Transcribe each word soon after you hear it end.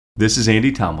This is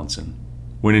Andy Tomlinson.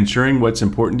 When ensuring what's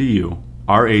important to you,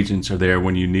 our agents are there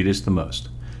when you need us the most.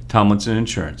 Tomlinson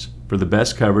Insurance, for the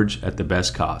best coverage at the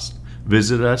best cost.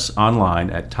 Visit us online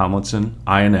at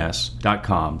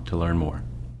tomlinsonins.com to learn more.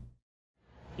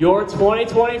 Your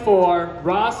 2024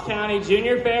 Ross County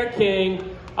Junior Fair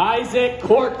King, Isaac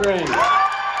Corcoran.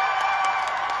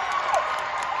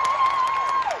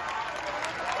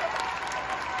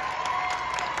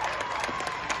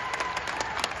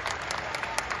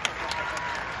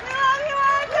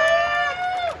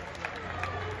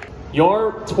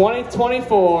 Your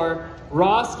 2024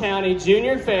 Ross County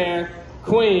Junior Fair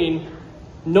Queen,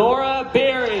 Nora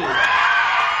Beery.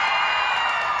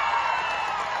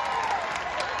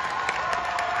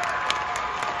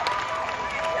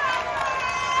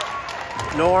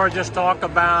 Nora, just talk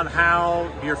about how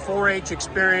your 4-H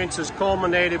experience has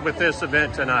culminated with this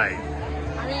event tonight.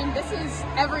 I mean, this is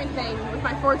everything with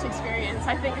my 4-H experience.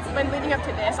 I think it's been leading up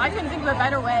to this. I couldn't think of a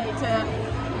better way to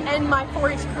end my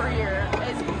 4-H career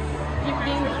as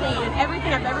being the queen, and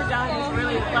everything I've ever done has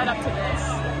really led up to this.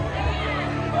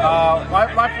 My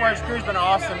 4-H crew's been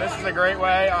awesome. This is a great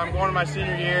way. I'm going to my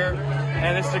senior year,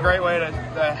 and this is a great way to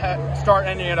start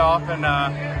ending it off and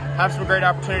have some great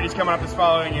opportunities coming up this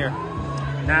following year.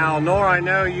 Now, Nora, I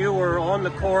know you were on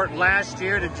the court last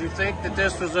year. Did you think that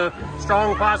this was a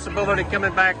strong possibility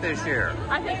coming back this year?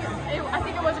 I think it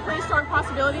was a pretty strong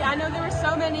possibility. I know there were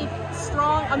so many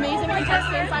strong, amazing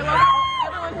contestants. I love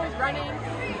everyone who was running,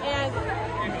 and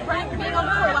being on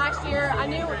the court last year, I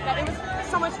knew that it was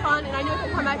so much fun, and I knew I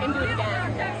could come back and do it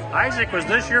again. Isaac, was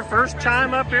this your first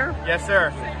time up here? Yes,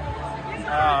 sir.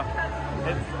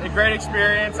 It's a great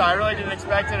experience. I really didn't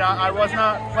expect it. I was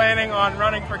not planning on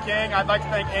running for king. I'd like to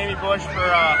thank Amy Bush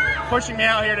for pushing me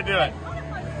out here to do it.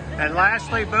 And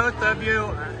lastly, both of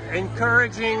you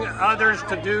encouraging others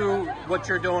to do what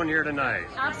you're doing here tonight.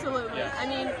 Absolutely. Yes. I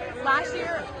mean, last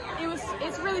year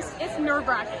it's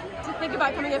nerve-wracking to think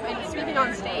about coming up and speaking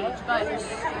on stage, but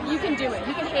you can do it.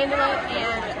 You can handle it,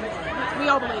 and we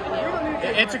all believe in you.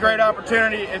 It's a great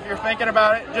opportunity. If you're thinking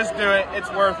about it, just do it.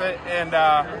 It's worth it, and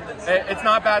it's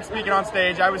not bad speaking on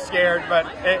stage. I was scared, but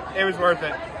it was worth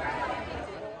it.